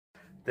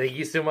Thank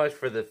you so much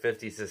for the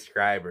 50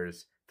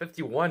 subscribers.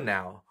 51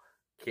 now.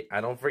 I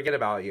don't forget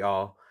about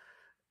y'all.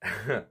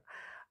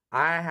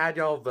 I had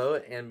y'all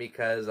vote, and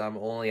because I'm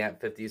only at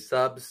 50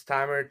 subs,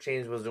 Timer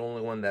Change was the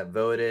only one that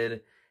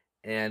voted,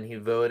 and he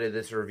voted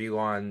this review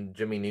on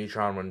Jimmy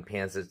Neutron when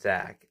pants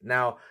attack.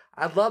 Now,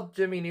 I loved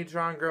Jimmy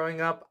Neutron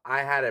growing up.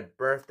 I had a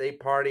birthday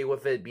party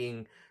with it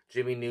being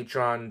Jimmy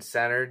Neutron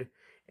centered,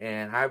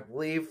 and I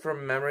believe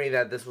from memory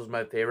that this was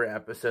my favorite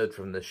episode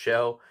from the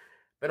show.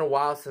 Been a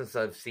while since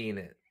I've seen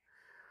it.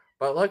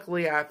 But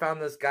luckily, I found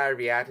this guy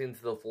reacting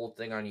to the full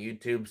thing on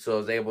YouTube, so I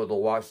was able to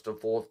watch the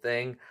full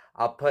thing.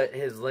 I'll put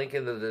his link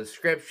in the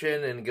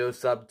description and go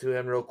sub to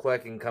him real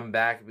quick and come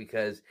back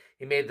because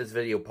he made this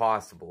video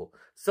possible.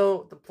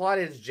 So, the plot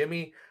is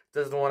Jimmy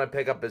doesn't want to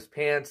pick up his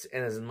pants,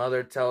 and his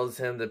mother tells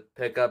him to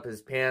pick up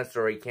his pants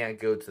or he can't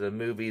go to the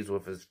movies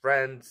with his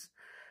friends.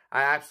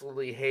 I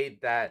absolutely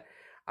hate that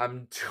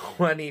I'm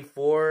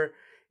 24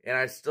 and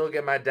I still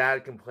get my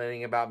dad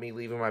complaining about me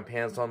leaving my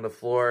pants on the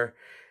floor.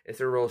 It's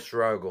a real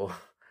struggle.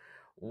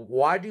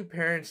 Why do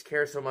parents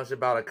care so much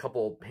about a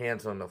couple of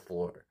pants on the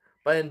floor?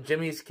 But in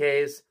Jimmy's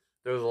case,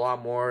 there was a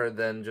lot more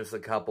than just a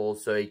couple,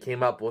 so he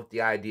came up with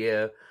the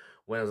idea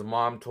when his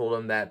mom told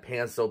him that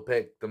pants will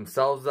pick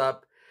themselves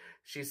up.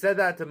 She said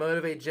that to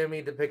motivate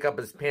Jimmy to pick up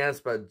his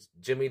pants, but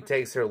Jimmy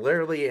takes her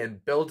literally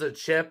and builds a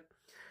chip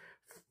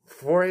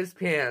for his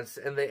pants,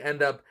 and they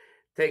end up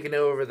taking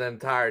over the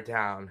entire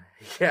town.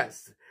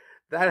 Yes,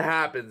 that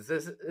happens.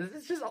 This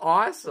is just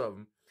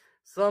awesome.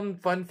 Some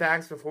fun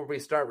facts before we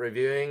start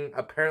reviewing.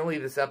 Apparently,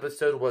 this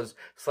episode was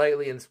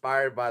slightly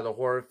inspired by the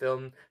horror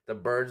film The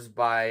Birds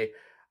by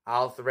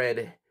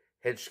Alfred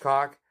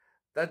Hitchcock.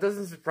 That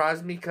doesn't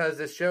surprise me because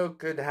the show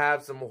could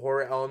have some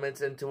horror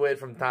elements into it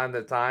from time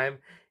to time.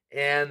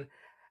 And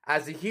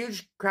as a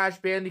huge Crash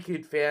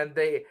Bandicoot fan,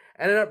 they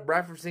ended up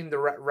referencing the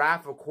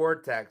Wrath of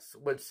Cortex,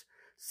 which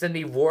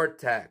Cindy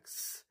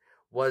Vortex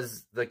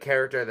was the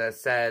character that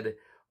said,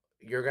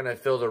 "You're going to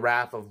feel the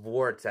wrath of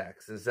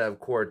Vortex instead of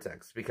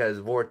Cortex," because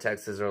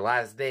Vortex is her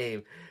last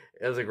name.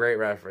 It was a great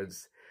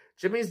reference.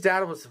 Jimmy's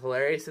dad was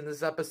hilarious in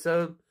this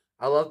episode.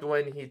 I loved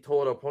when he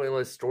told a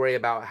pointless story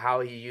about how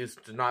he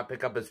used to not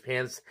pick up his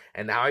pants,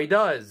 and now he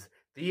does.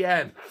 The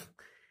end.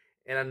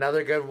 And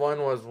another good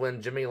one was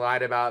when Jimmy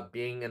lied about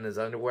being in his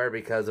underwear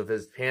because of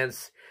his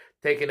pants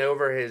taking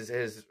over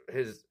his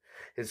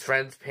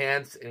friend's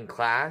pants in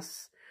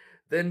class.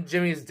 Then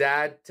Jimmy's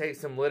dad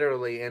takes him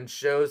literally and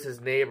shows his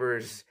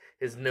neighbors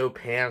his no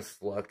pants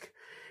look.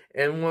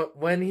 And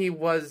when he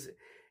was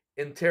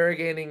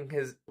interrogating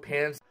his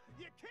pants,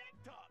 you can't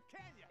talk,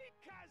 can you?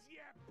 Because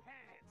your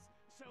pants.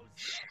 So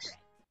zip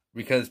it.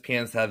 Because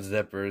pants have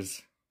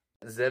zippers.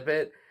 Zip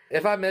it.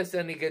 If I missed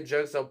any good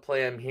jokes, I'll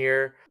play them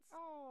here.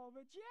 Oh,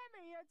 but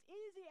Jimmy, it's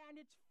easy and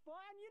it's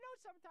fun. You know,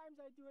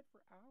 sometimes I do it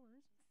for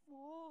hours.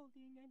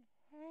 Folding and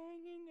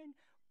hanging and,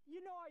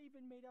 you know, I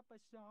even made up a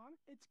song.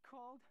 It's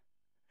called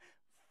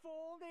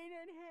Folding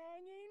and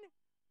Hanging.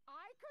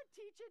 I could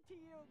teach it to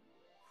you.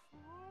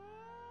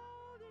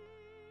 Folding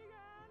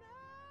and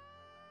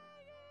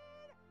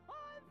hanging on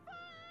fire.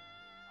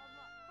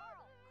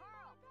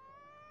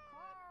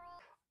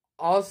 Carl.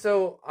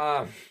 Also,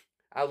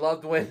 I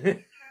loved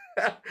when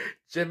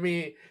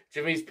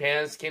Jimmy's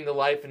pants came to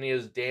life and he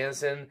was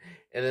dancing,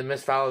 and then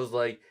Miss Fowl was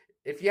like,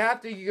 "If you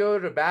have to go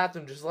to the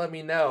bathroom, just let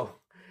me know."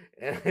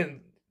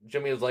 And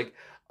Jimmy was like,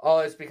 "Oh,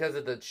 it's because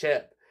of the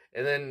chip."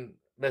 And then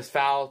Miss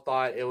Fowl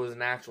thought it was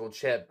an actual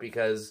chip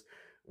because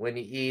when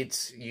he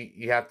eats,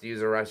 you have to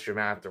use a restroom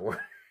afterward.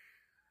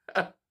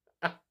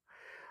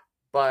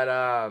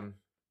 But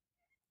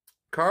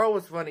Carl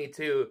was funny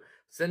too.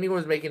 Cindy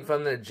was making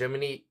fun of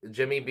Jimmy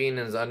being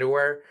in his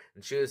underwear,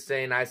 and she was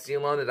saying, "I see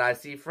London, I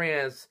see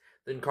France."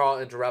 Then Carl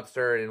interrupts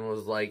her and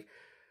was like,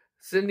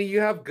 "Cindy, you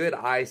have good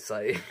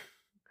eyesight."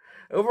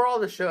 Overall,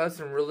 the show has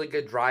some really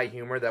good dry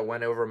humor that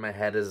went over my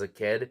head as a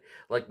kid.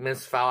 Like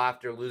Miss Fowl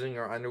after losing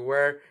her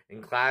underwear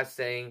in class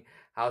saying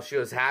how she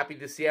was happy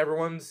to see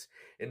everyone's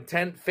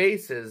intent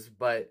faces,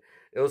 but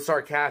it was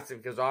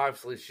sarcastic because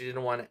obviously she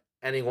didn't want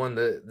anyone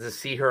to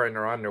see her in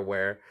her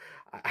underwear.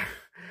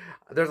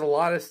 There's a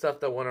lot of stuff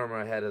that went over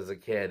my head as a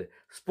kid.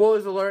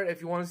 Spoilers alert, if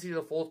you want to see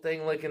the full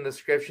thing, link in the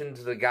description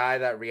to the guy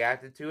that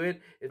reacted to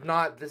it. If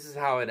not, this is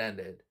how it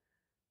ended.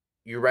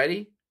 You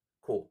ready?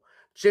 Cool.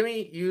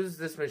 Jimmy used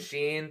this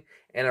machine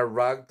and a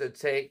rug to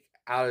take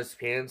out his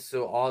pants,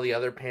 so all the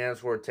other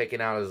pants were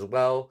taken out as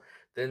well.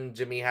 Then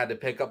Jimmy had to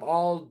pick up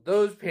all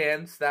those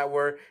pants that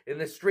were in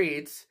the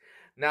streets,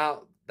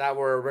 now that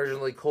were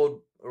originally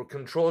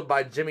controlled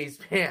by Jimmy's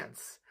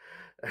pants.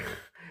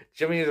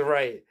 Jimmy is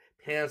right.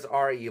 Pants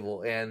are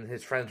evil, and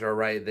his friends are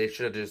right. He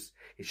should have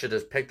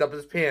just picked up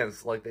his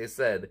pants, like they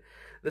said.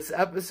 This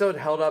episode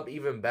held up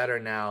even better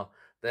now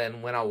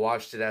than when I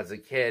watched it as a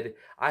kid.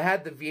 I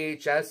had the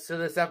VHS to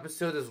this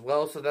episode as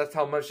well, so that's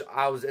how much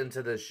I was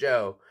into the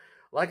show.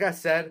 Like I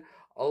said,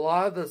 a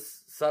lot of the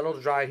subtle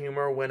dry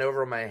humor went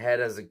over my head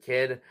as a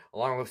kid,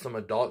 along with some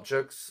adult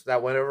jokes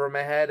that went over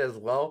my head as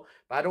well.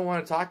 But I don't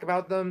want to talk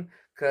about them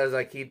because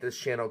I keep this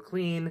channel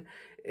clean.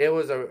 It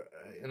was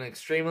an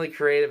extremely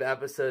creative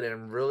episode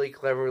and really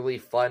cleverly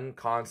fun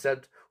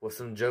concept with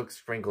some jokes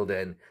sprinkled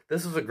in.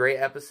 This was a great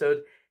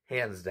episode,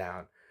 hands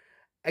down.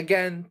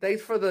 Again,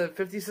 thanks for the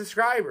 50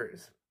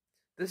 subscribers.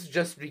 This is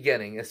just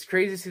beginning. It's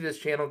crazy to see this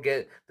channel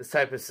get this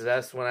type of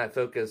success when I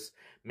focus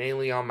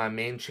mainly on my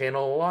main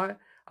channel a lot.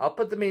 I'll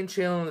put the main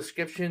channel in the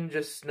description.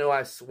 Just know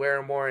I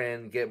swear more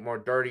and get more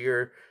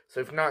dirtier. So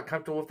if you're not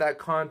comfortable with that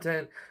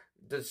content,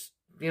 just,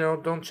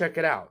 don't check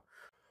it out.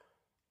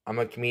 I'm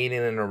a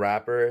comedian and a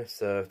rapper,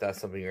 so if that's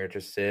something you're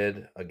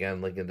interested,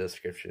 again, link in the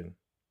description.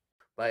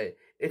 But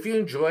if you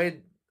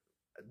enjoyed,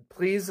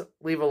 please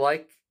leave a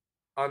like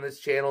on this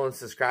channel and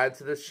subscribe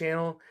to this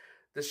channel.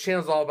 This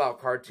channel is all about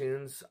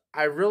cartoons.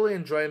 I really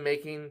enjoy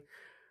making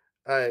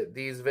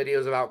these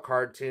videos about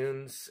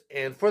cartoons,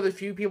 and for the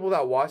few people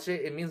that watch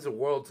it, it means the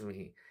world to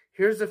me.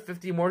 Here's the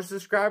 50 more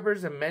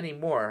subscribers and many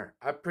more.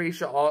 I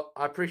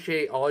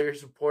appreciate all your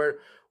support,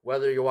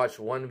 whether you watch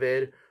one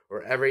vid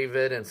or every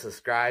vid and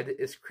subscribed.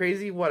 It's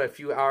crazy what a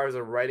few hours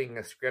of writing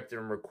a script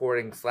and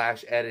recording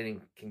 /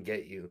 editing can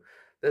get you.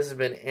 This has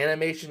been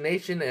Animation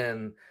Nation,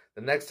 and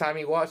the next time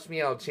you watch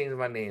me, I'll change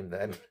my name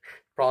then.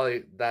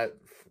 Probably that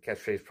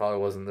catchphrase probably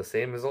wasn't the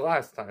same as the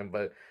last time,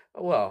 but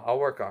oh well, I'll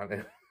work on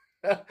it.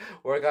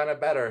 Work on a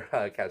better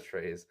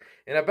catchphrase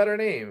and a better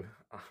name.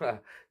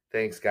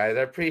 Thanks, guys.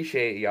 I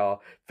appreciate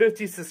y'all.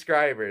 50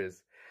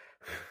 subscribers.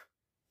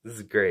 This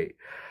is great.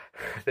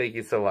 Thank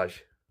you so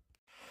much.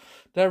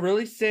 Did I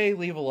really say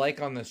leave a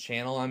like on this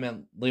channel? I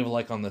meant leave a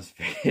like on this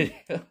video.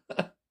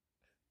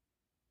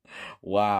 Wow.